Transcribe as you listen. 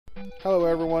Hello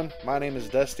everyone, my name is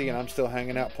Dusty and I'm still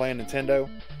hanging out playing Nintendo.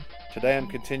 Today I'm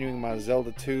continuing my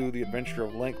Zelda II The Adventure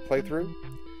of Link playthrough.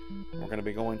 We're going to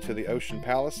be going to the Ocean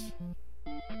Palace.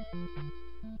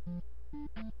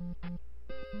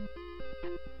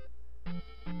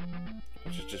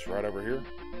 Which is just right over here.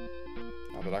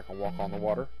 Now that I can walk on the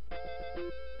water.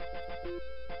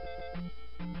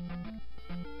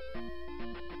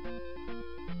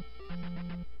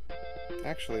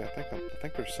 Actually, I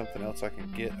think there's something else I can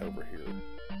get over here.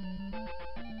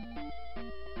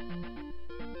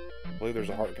 I believe there's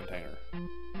a heart container.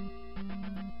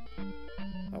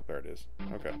 Oh, there it is.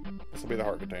 Okay, this will be the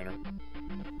heart container.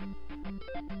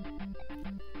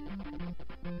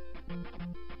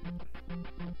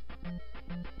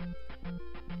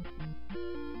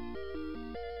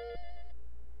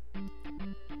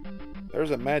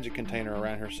 There's a magic container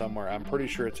around here somewhere. I'm pretty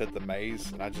sure it's at the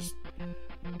maze, and I just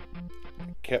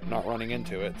kept not running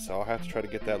into it, so I'll have to try to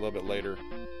get that a little bit later.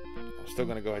 I'm still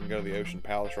going to go ahead and go to the Ocean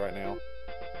Palace right now.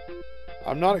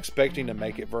 I'm not expecting to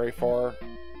make it very far.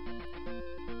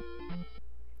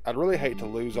 I'd really hate to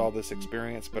lose all this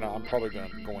experience, but I'm probably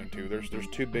going to. There's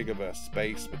too big of a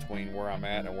space between where I'm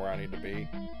at and where I need to be.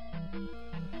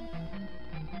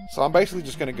 So I'm basically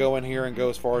just going to go in here and go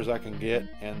as far as I can get,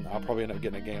 and I'll probably end up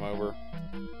getting a game over.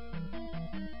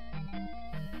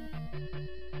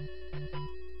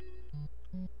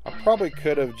 I probably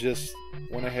could have just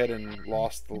went ahead and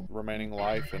lost the remaining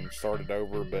life and started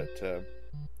over, but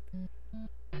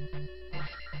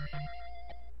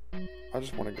I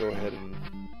just want to go ahead and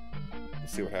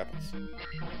see what happens.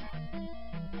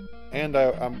 And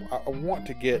I want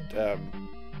to get a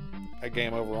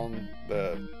game over on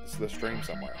the stream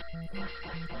somewhere.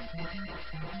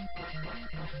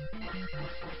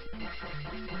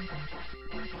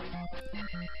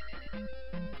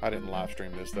 I didn't live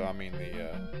stream this though. I mean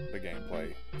the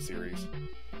gameplay series.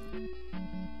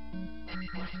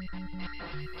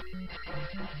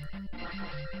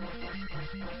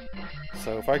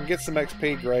 So if I can get some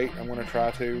XP, great. I'm going to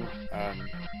try to.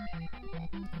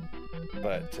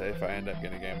 But if I end up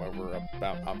getting a game over,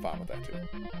 I'm fine with that too.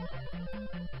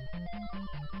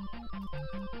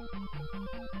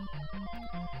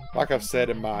 Like I've said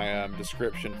in my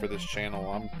description for this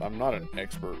channel, I'm not an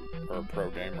expert or a pro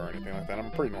gamer or anything like that. I'm a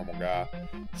pretty normal guy,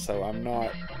 so I'm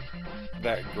not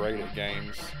that great at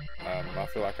games. I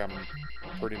feel like I'm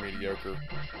pretty mediocre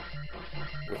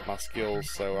with my skills,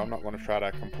 so I'm not going to try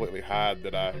to completely hide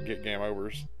that I get game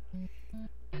overs.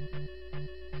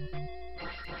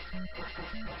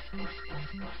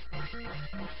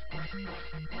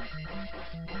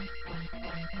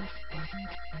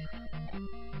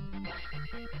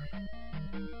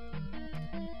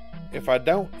 If I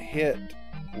don't hit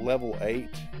level 8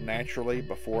 naturally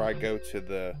before I go to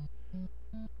the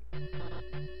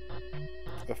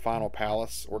final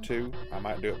palace or two, I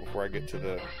might do it before I get to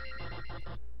the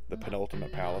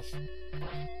penultimate palace.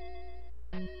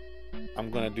 I'm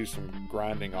going to do some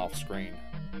grinding off screen.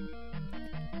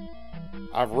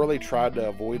 I've really tried to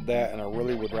avoid that, and I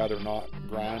really would rather not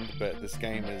grind, but this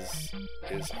game is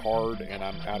hard and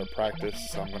I'm out of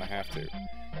practice, so I'm going to have to.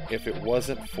 If it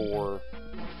wasn't for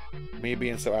me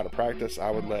being so out of practice, I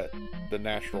would let the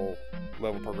natural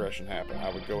level progression happen.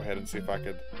 I would go ahead and see if I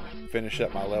could finish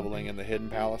up my leveling in the Hidden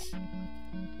Palace,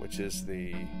 which is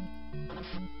the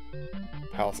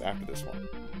palace after this one.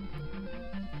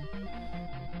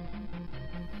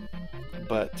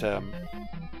 But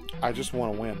I just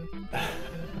want to win.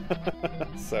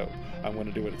 So I'm going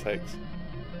to do what it takes.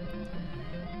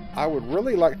 I would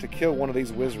really like to kill one of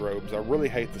these Wizrobes. I really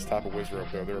hate this type of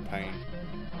Wizrobe though. They're a pain.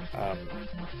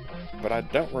 But I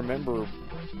don't remember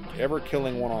ever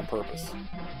killing one on purpose.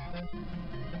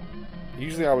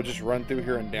 Usually I would just run through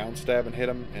here and downstab and hit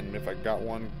them, and if I got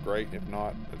one, great. If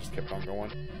not, I just kept on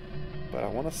going. But I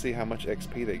want to see how much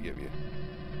XP they give you.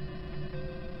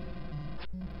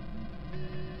 I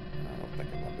don't think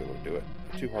I'm going to be able to do it.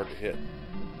 They're too hard to hit.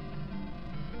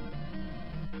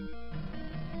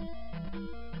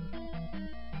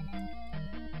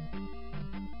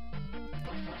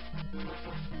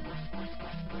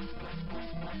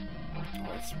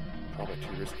 Oh, it's probably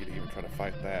too risky to even try to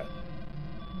fight that.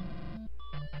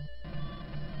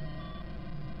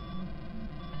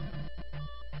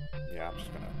 Yeah, I'm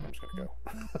just gonna go.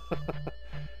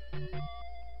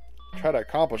 Try to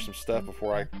accomplish some stuff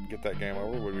before I get that game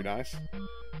over would be nice.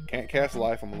 Can't cast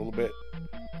life. I'm a little bit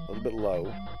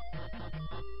low.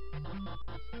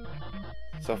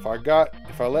 So if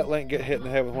I let Link get hit in the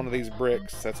head with one of these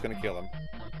bricks, that's gonna kill him.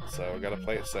 So I gotta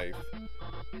play it safe.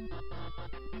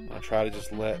 I'm gonna try to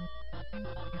just let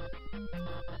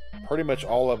pretty much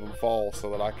all of them fall so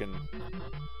that I can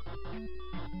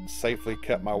safely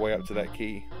cut my way up to that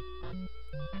key.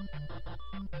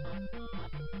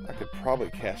 I could probably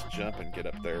cast jump and get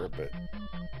up there, but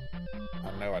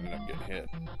I know I'd end up getting hit.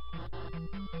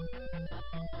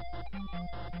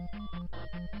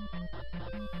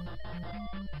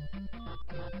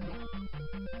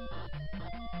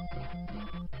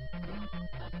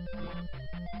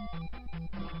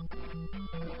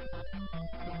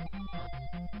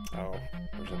 Oh,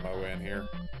 there's a Moa in here.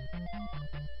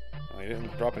 Well, he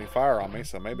didn't drop any fire on me,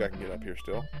 so maybe I can get up here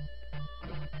still.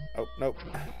 Oh, nope.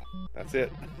 That's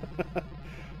it.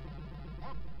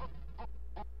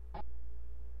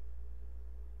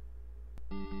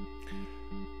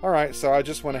 Alright, so I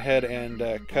just went ahead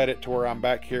and cut it to where I'm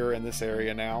back here in this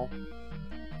area now.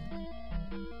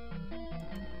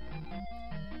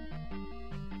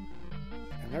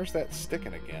 And there's that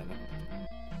sticking again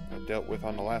I dealt with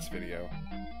on the last video.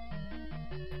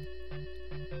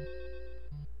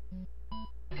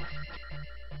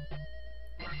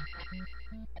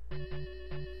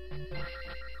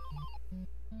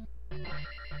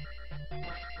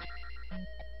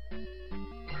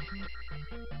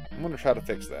 I'm going to try to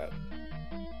fix that.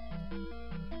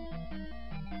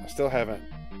 I still haven't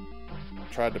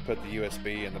tried to put the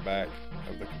USB in the back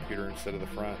of the computer instead of the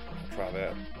front. I'll try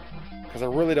that. Because I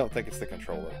really don't think it's the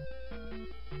controller.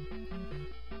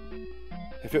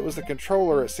 If it was the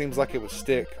controller, it seems like it would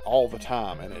stick all the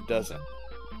time, and it doesn't.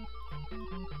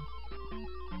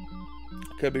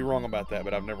 Could be wrong about that,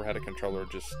 but I've never had a controller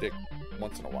just stick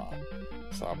once in a while.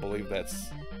 So I believe that's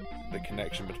the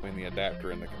connection between the adapter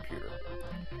and the computer.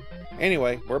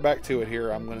 Anyway, we're back to it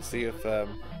here. I'm going to see if... Oh,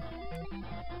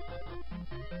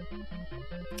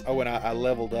 and I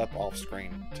leveled up off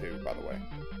screen too, by the way.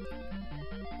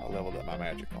 I leveled up my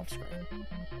magic off screen.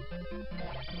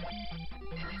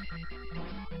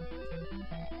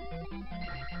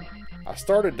 I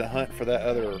started to hunt for that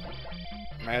other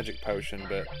magic potion,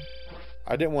 but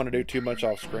I didn't want to do too much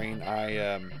off screen.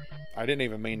 I didn't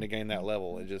even mean to gain that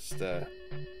level. It just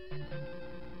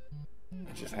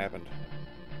happened.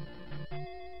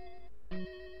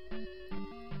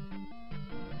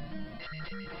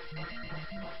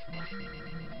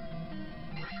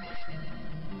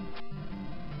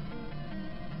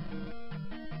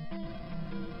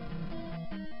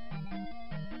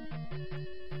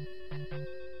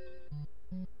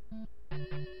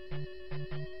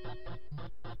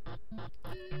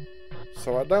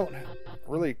 So I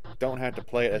really don't have to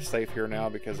play it as safe here now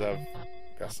because I've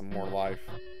got some more life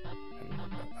and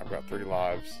I've got 3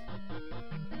 lives.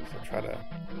 So try to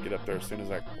get up there as soon as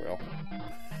I will.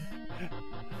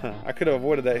 I could have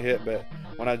avoided that hit, but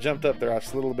when I jumped up there I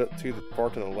slid a little bit too far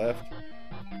to the left.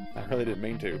 I really didn't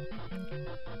mean to.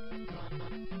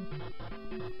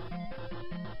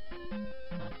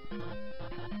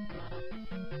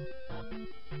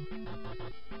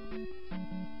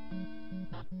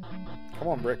 Come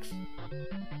on, bricks.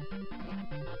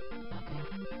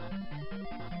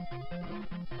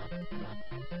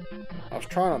 I was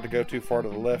trying not to go too far to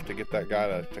the left to get that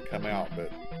guy to come out,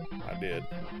 but I did.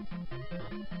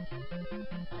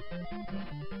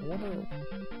 I wonder...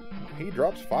 He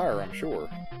drops fire, I'm sure.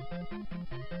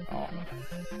 Oh.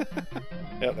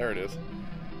 Yep, there it is.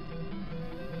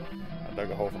 I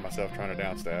dug a hole for myself trying to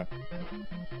downstab.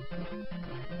 Oh,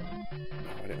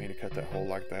 I didn't mean to cut that hole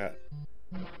like that.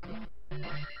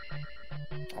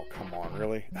 Oh, come on,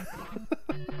 really?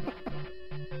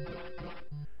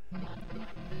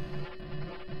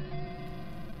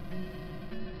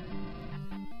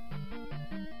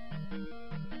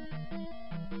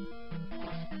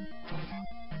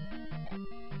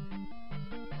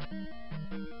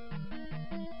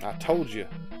 I told you,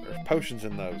 there's potions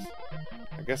in those.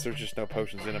 I guess there's just no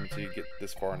potions in them until you get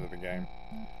this far into the game.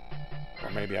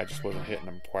 Or maybe I just wasn't hitting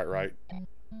them quite right.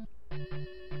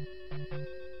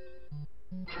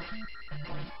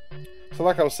 So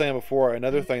like I was saying before,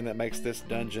 another thing that makes this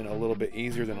dungeon a little bit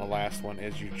easier than the last one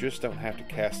is you just don't have to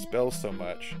cast spells so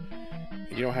much.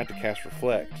 You don't have to cast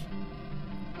Reflect.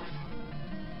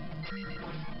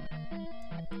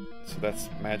 So that's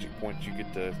magic points you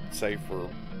get to save for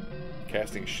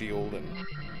casting Shield and...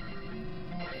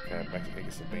 Okay, I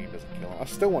guess the beam doesn't kill him. I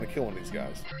still want to kill one of these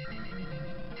guys.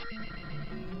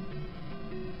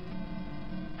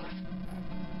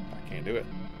 I can't do it.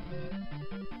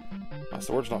 My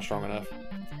sword's not strong enough.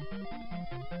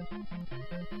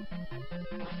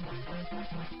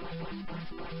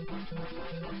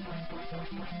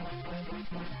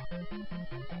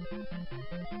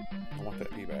 I want that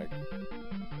pea bag.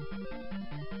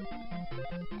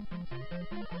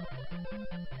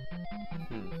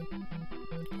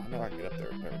 I know I can get up there.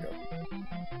 There we go.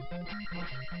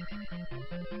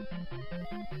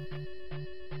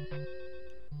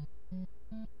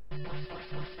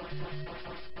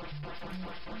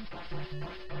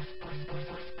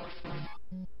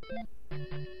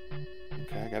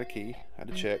 got a key. Had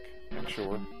to check, make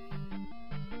sure.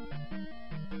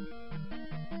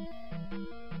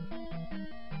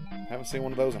 Haven't seen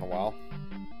one of those in a while.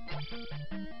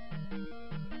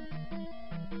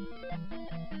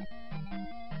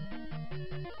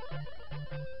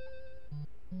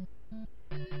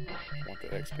 Want the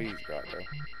XP he's got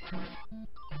though.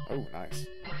 Oh, nice.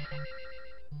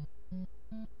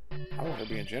 Oh, they're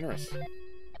being generous.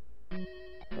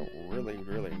 Don't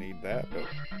really need that, but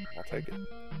I'll take it.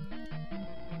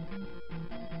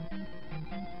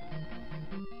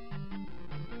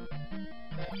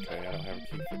 Okay, I don't have a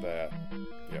key for that.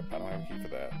 Yep, I don't have a key for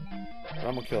that. But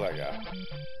I'm gonna kill that guy.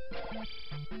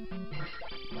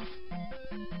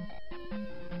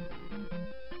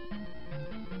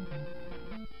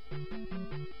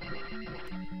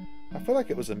 I feel like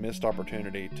it was a missed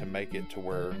opportunity to make it to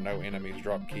where no enemies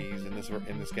drop keys in this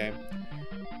game,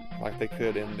 like they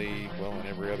could in in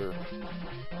every other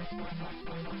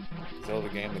Zelda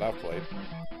game that I've played.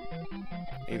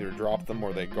 Either drop them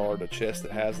or they guard a chest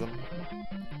that has them.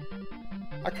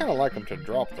 I kind of like them to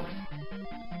drop them.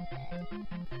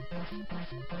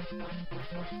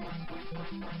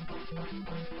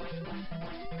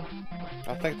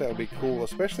 I think that would be cool,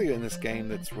 especially in this game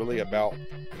that's really about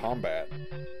combat.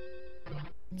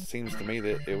 It seems to me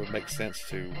that it would make sense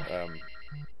to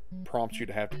prompt you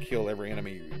to have to kill every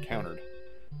enemy you encountered.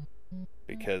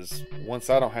 Because once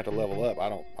I don't have to level up, I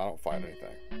don't fight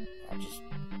anything. I just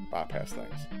bypass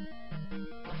things.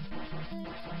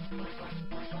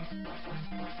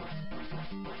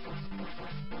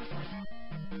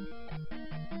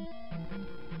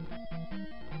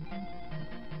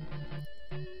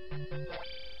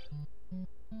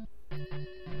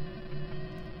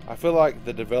 I feel like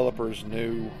the developers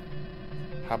knew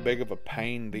how big of a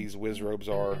pain these Wizrobes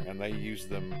are, and they use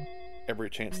them every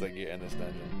chance they get in this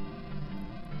dungeon.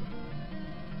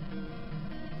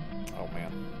 Oh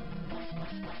man.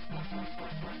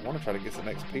 I want to try to get some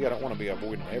XP. I don't want to be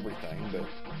avoiding everything, but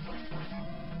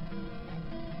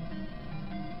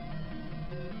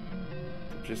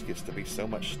there just gets to be so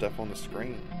much stuff on the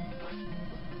screen.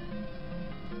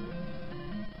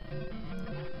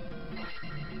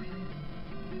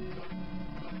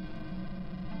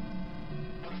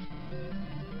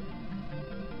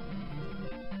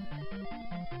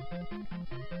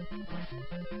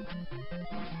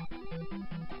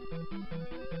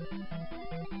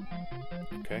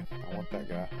 Okay, I want that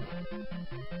guy.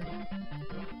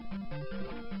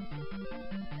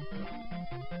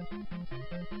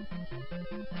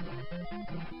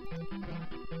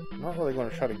 I'm not really going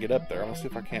to try to get up there. I'm going to see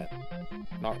if I can't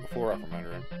knock the floor out from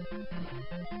under him.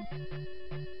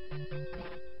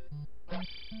 Oh,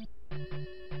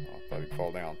 I thought he'd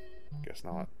fall down. Guess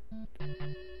not.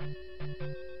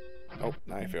 Oh,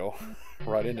 now he fell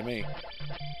right into me.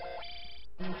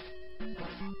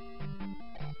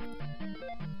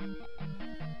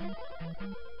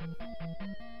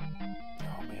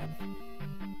 Oh man.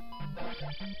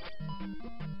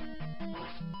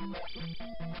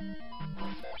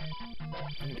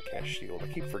 I need to cast shield. I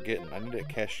keep forgetting. I need to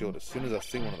cast shield as soon as I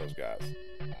see one of those guys.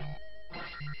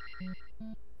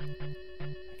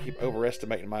 I keep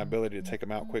overestimating my ability to take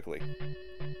them out quickly.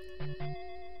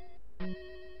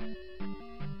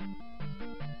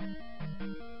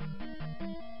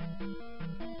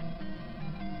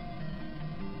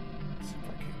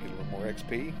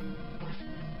 XP.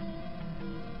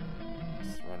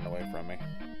 It's running away from me.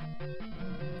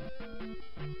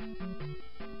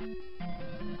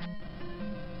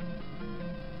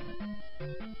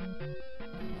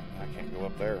 I can't go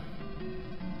up there.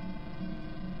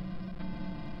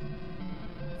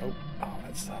 Oh,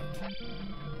 that sucked.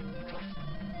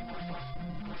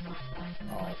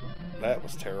 Oh, that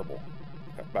was terrible.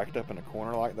 Got backed up in a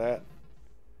corner like that.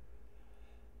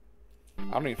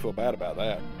 I don't even feel bad about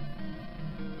that.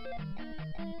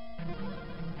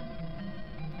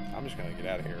 I'm just going to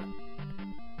get out of here.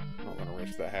 I'm not going to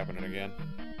risk that happening again.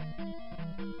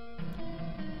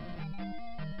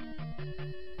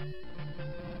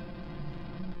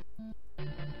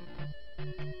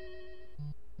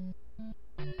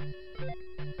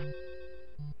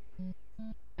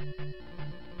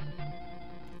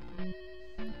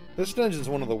 This dungeon is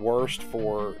one of the worst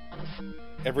for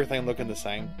everything looking the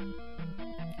same.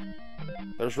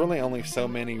 There's really only so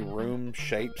many room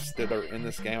shapes that are in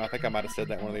this game. I think I might have said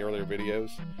that in one of the earlier videos.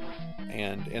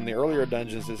 And in the earlier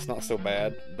dungeons, it's not so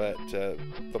bad, but the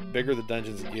bigger the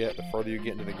dungeons get, the further you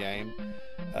get into the game,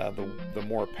 the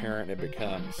more apparent it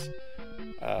becomes.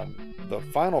 The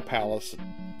final palace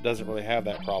doesn't really have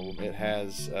that problem. It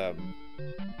has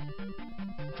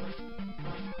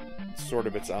sort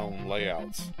of its own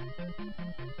layouts.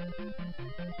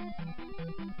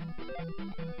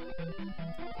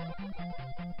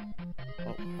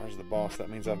 There's the boss. That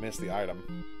means I missed the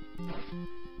item.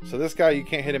 So this guy, you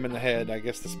can't hit him in the head. I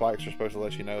guess the spikes are supposed to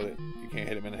let you know that you can't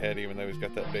hit him in the head, even though he's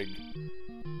got that big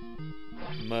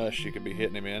mush you could be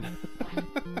hitting him in.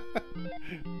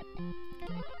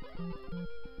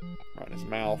 Right in his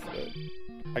mouth, but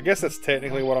I guess that's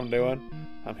technically what I'm doing.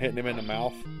 I'm hitting him in the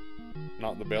mouth,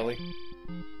 not the belly.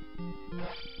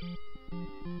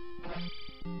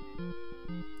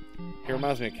 He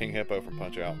reminds me of King Hippo from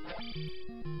Punch-Out.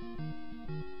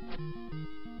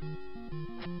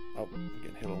 Oh, I'm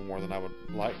getting hit a little more than I would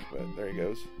like, but there he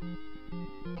goes.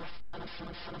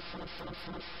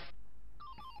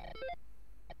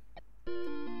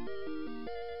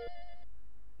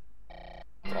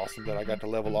 It's awesome that I got to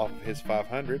level off of his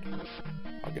 500.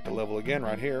 I'll get to level again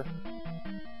right here.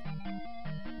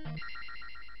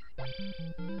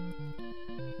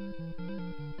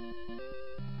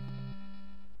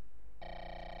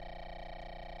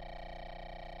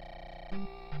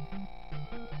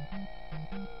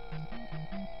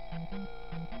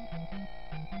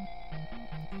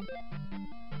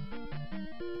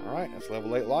 Alright, that's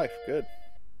level 8 life. Good.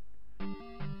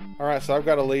 Alright, so I've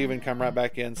got to leave and come right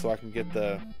back in so I can get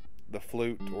the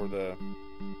flute, or the...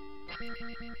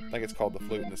 I think it's called the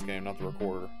flute in this game, not the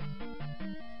recorder.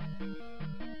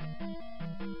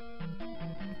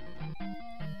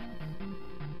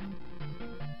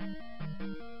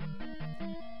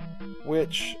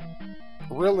 Which,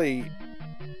 really,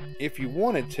 if you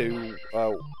wanted to,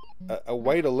 a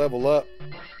way to level up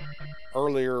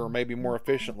earlier or maybe more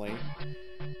efficiently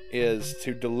is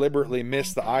to deliberately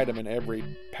miss the item in every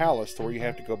palace to where you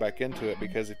have to go back into it,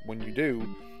 because when you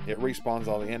do, it respawns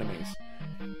all the enemies.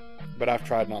 But I've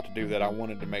tried not to do that. I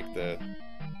wanted to make I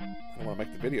don't want to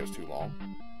make the videos too long,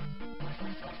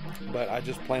 but I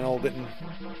just plain old didn't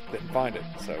find it,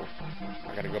 so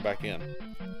I got to go back in.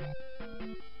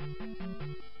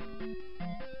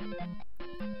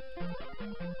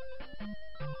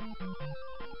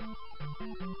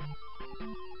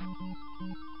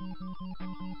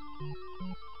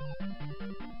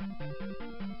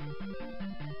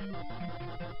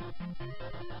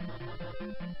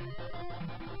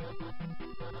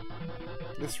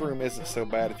 This room isn't so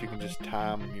bad if you can just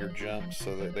time your jumps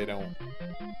so that they don't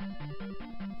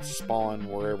spawn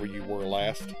wherever you were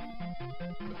last.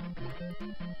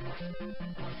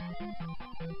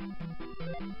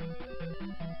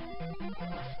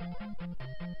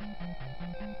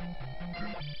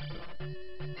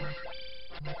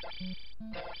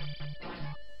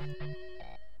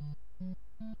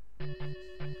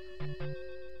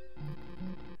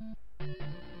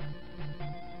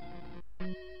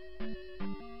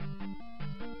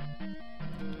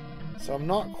 So I'm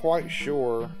not quite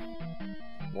sure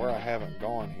where I haven't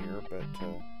gone here, but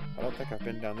I don't think I've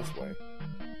been down this way.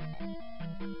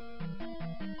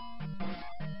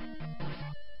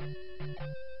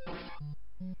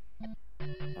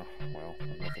 Oh, well,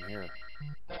 nothing here.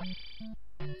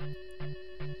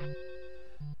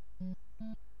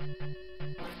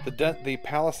 The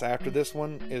palace after this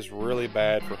one is really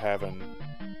bad for having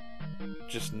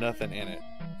just nothing in it.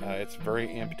 It's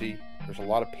very empty. There's a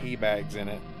lot of pee bags in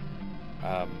it.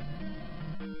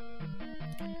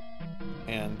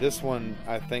 And this one,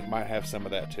 I think, might have some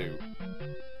of that too.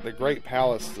 The Great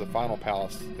Palace, the final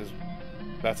palace,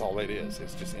 that's all it is.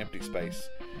 It's just empty space.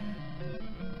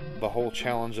 The whole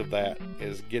challenge of that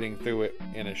is getting through it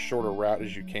in as short a route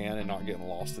as you can and not getting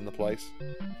lost in the place.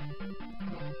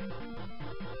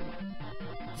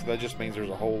 So that just means there's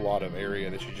a whole lot of area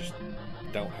that you just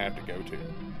don't have to go to.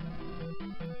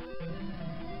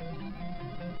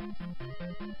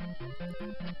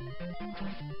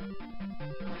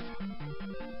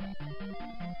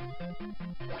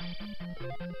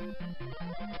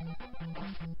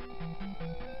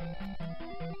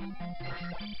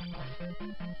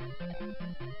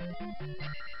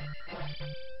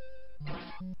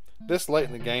 This late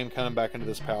in the game, coming back into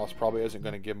this palace probably isn't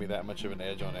going to give me that much of an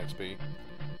edge on XP.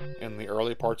 In the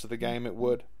early parts of the game, it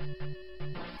would.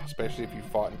 Especially if you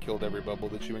fought and killed every bubble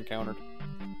that you encountered.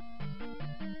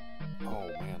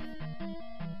 Oh, man.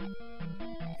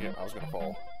 Yeah, I was going to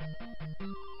fall.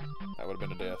 That would have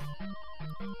been a death.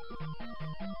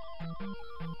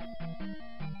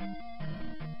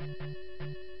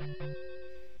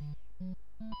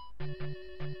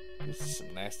 This is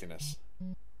some nastiness.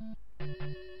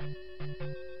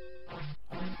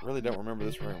 I really don't remember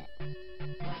this room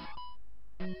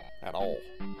at all.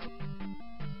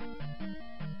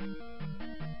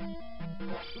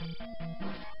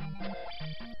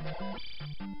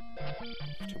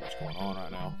 There's too much going on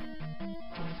right now.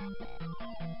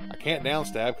 I can't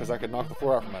downstab because I could knock the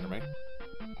floor out from under me.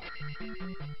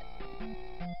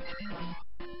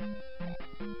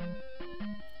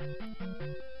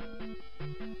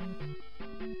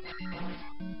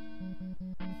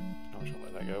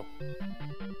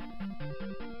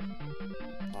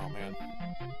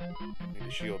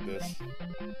 shield this.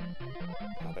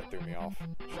 Oh, that threw me off.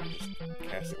 Should have just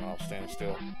cast it when I was standing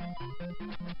still.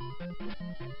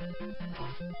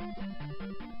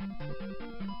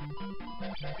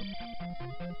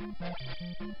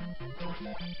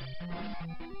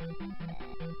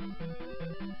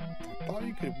 I thought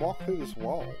you could walk through this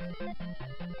wall.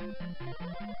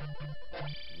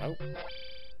 Nope.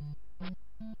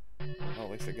 Well,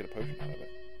 at least I get a potion out of it.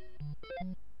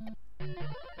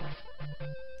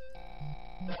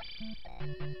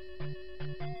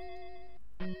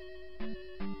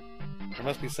 There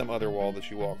must be some other wall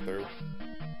that you walk through.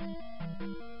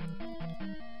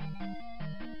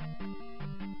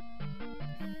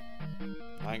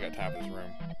 I ain't got time for this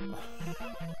room.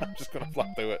 I'm just gonna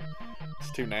fly through it.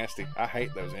 It's too nasty. I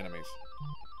hate those enemies.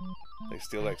 They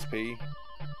steal XP.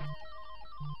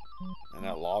 And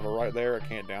that lava right there, I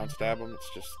can't downstab them.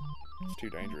 It's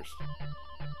too dangerous.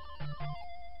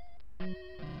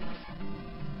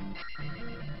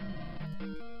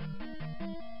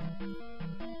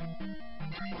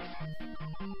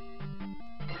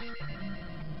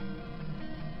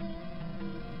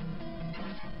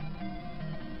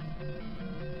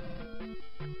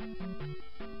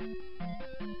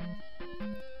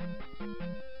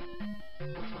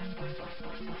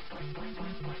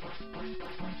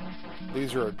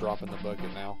 These are a drop in the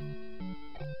bucket now.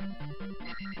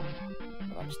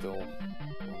 But I'm still going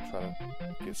to try to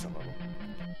get some of them.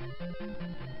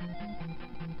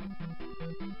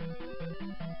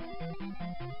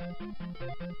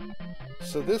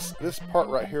 So this part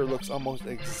right here looks almost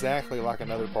exactly like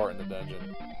another part in the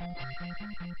dungeon.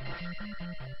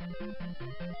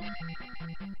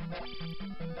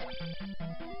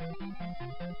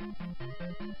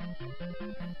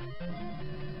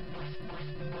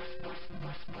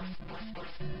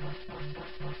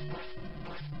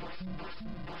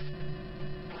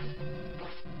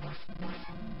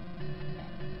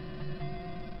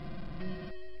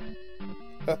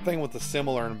 That thing with the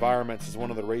similar environments is one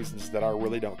of the reasons that I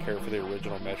really don't care for the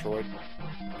original Metroid.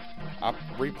 I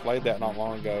replayed that not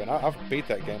long ago, and I've beat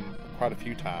that game quite a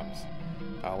few times.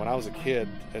 When I was a kid,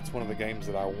 it's one of the games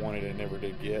that I wanted and never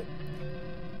did get.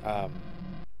 I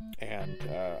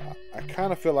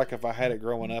kind of feel like if I had it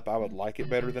growing up, I would like it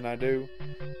better than I do.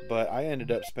 But I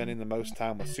ended up spending the most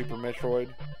time with Super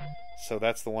Metroid, so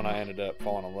that's the one I ended up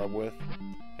falling in love with.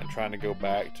 And trying to go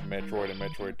back to Metroid and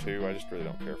Metroid 2, I just really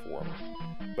don't care for them.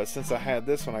 But since I had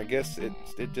this one, I guess it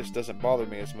just doesn't bother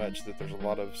me as much that there's a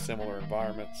lot of similar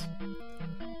environments.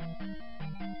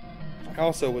 I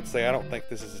also would say I don't think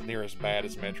this is near as bad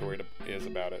as Metroid is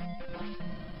about it.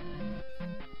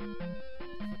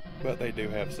 But they do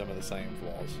have some of the same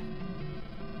flaws.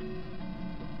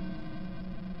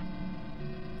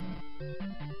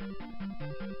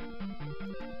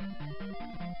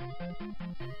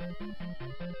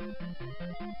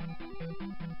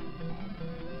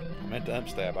 I meant to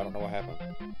stab. I don't know what happened.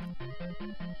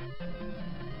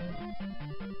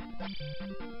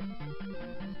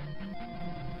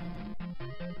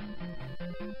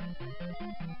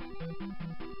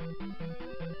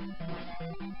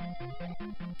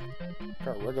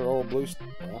 Got regular old blue.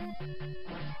 Well.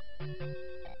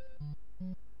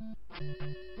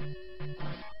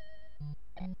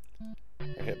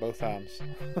 I hit both times.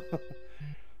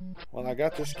 Well, I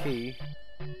got this key.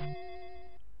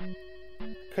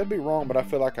 Could be wrong, but I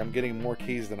feel like I'm getting more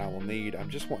keys than I will need. I'm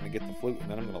just wanting to get the flute, and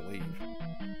then I'm going to leave.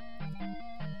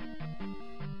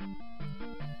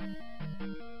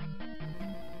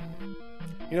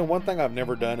 You know, one thing I've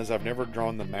never done is I've never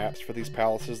drawn the maps for these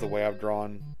palaces the way I've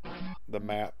drawn the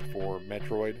map for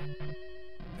Metroid.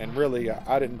 And really,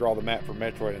 I didn't draw the map for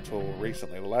Metroid until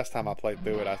recently. The last time I played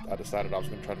through it, I decided I was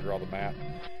going to try to draw the map.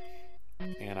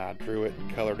 And I drew it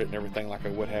and colored it and everything like I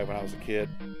would have when I was a kid.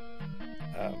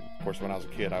 Of course, when I was a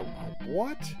kid,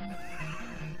 what?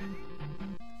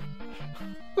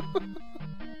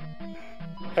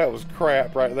 That was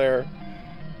crap right there.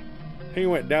 He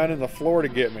went down in the floor to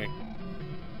get me.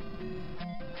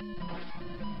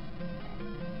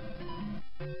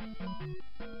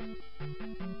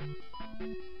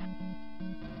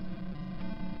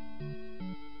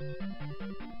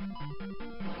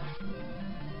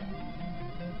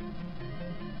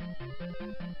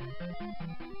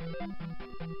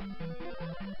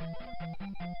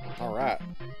 Alright,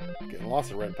 getting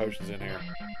lots of red potions in here.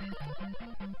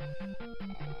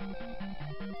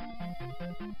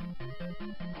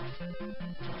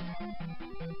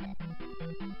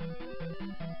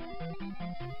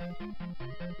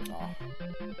 Oh.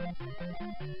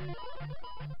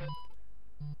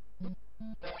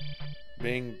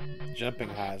 Jumping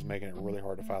high is making it really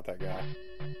hard to fight that guy.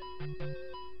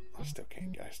 I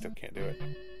still can't do it.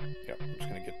 Yep, I'm just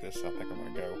gonna get this. I think I'm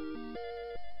gonna go.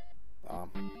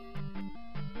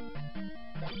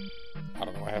 I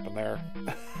don't know what happened there.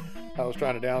 I was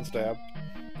trying to downstab.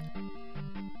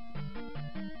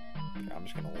 Yeah, I'm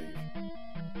just gonna leave.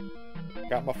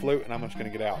 Got my flute, and I'm just gonna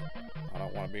get out. I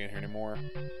don't want to be in here anymore.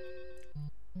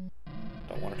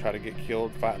 Don't want to try to get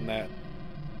killed fighting that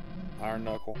iron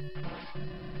knuckle.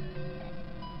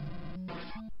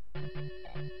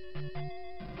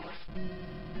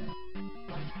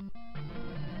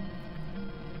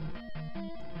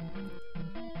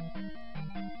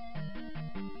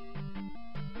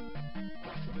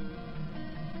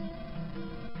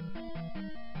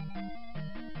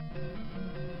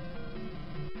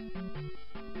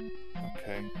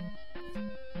 Okay.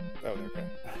 Oh, okay.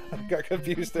 I got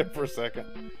confused there for a second.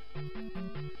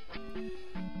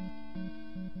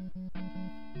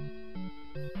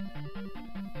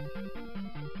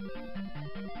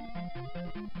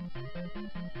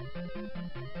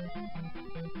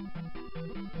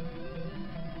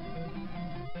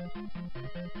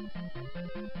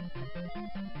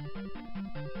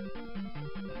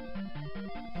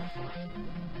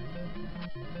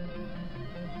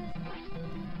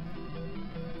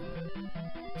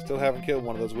 Still haven't killed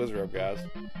one of those Wizrobe guys.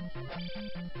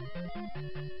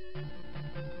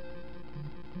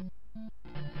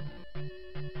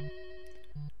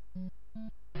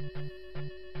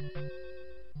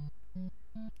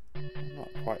 I'm not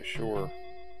quite sure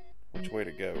which way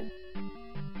to go.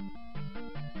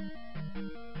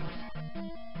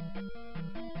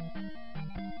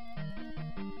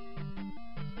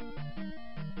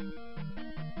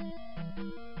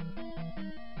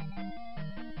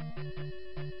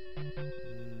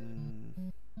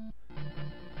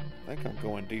 I think I'm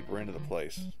going deeper into the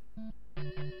place. See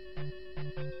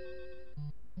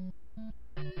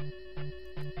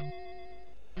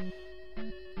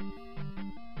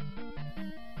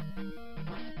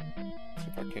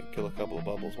if I can't kill a couple of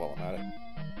bubbles while I'm at it.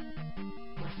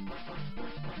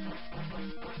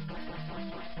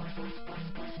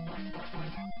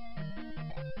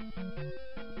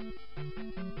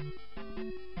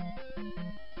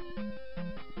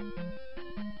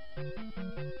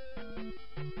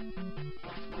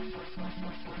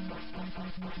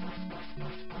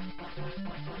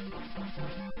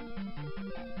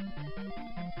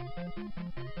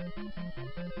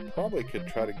 Probably could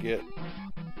try to get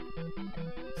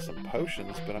some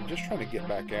potions, but I'm just trying to get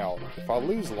back out. If I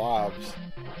lose lives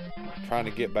trying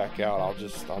to get back out, I'll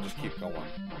just keep going.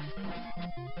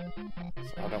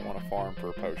 So I don't want to farm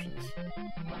for potions.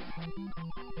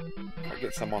 If I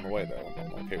get some on the way though,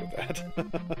 I'm okay with that.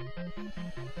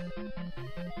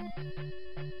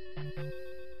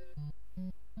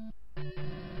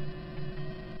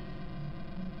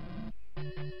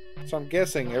 So I'm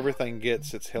guessing everything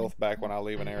gets its health back when I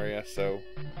leave an area, so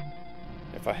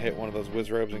if I hit one of those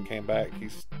Wizrobes and came back,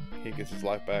 he gets his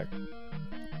life back.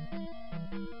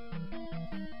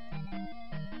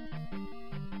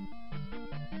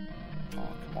 Oh,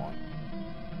 come on.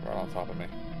 Right on top of me.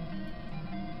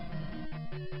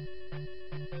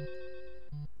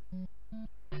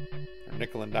 They're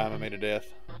nickel and diming me to death.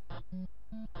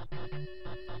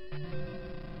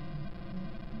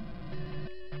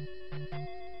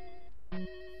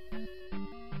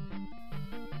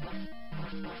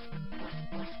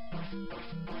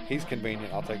 He's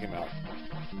convenient, I'll take him out.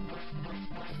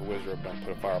 If a Wizrobe don't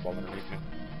put a fireball underneath me.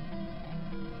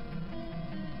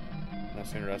 No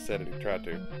sooner I said it, he tried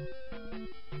to.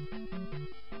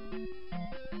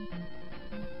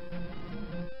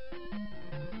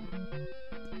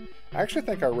 I actually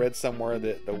think I read somewhere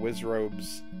that the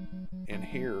Wizrobes in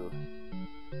here,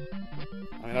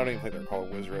 I mean, I don't even think they're called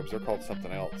Wizrobes, they're called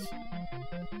something else.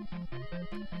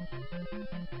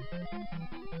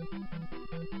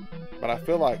 But I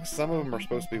feel like some of them are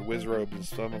supposed to be Wizrobes and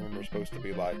some of them are supposed to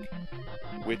be like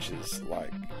witches,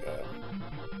 like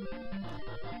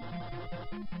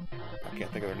I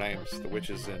can't think of their names. The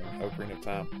witches in Ocarina of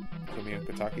Time, Kumi and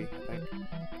Kotaki, I think.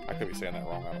 I could be saying that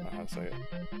wrong. I don't know how to say it.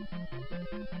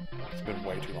 It's been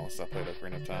way too long since I played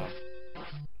Ocarina of Time.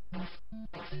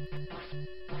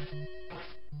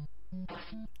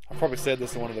 I've probably said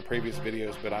this in one of the previous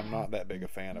videos, but I'm not that big a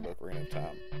fan of Ocarina of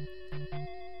Time.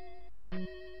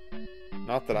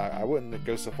 Not that I wouldn't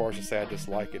go so far as to say I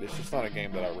dislike it. It's just not a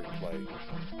game that I replay.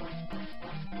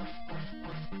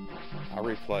 I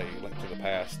replay Link to the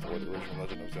Past or the original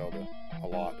Legend of Zelda a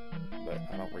lot, but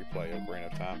I don't replay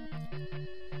Ocarina of Time.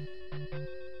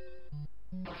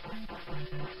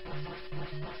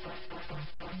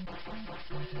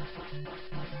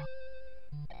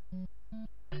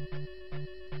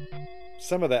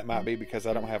 some of that might be because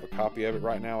I don't have a copy of it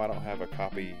right now. I don't have a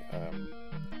copy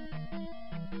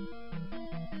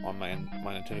on my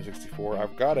Nintendo 64.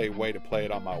 I've got a way to play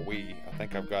it on my Wii. I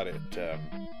think I've got it. I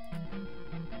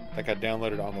think I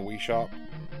downloaded it on the Wii Shop,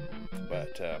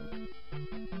 but I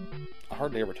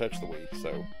hardly ever touch the Wii.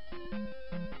 So,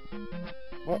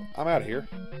 well, I'm out of here.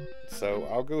 So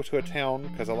I'll go to a town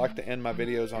because I like to end my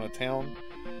videos on a town.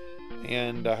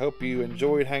 And I hope you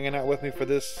enjoyed hanging out with me for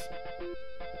this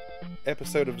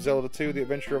episode of Zelda II: The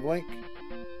Adventure of Link.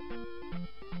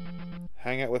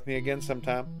 Hang out with me again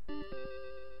sometime.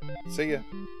 See ya.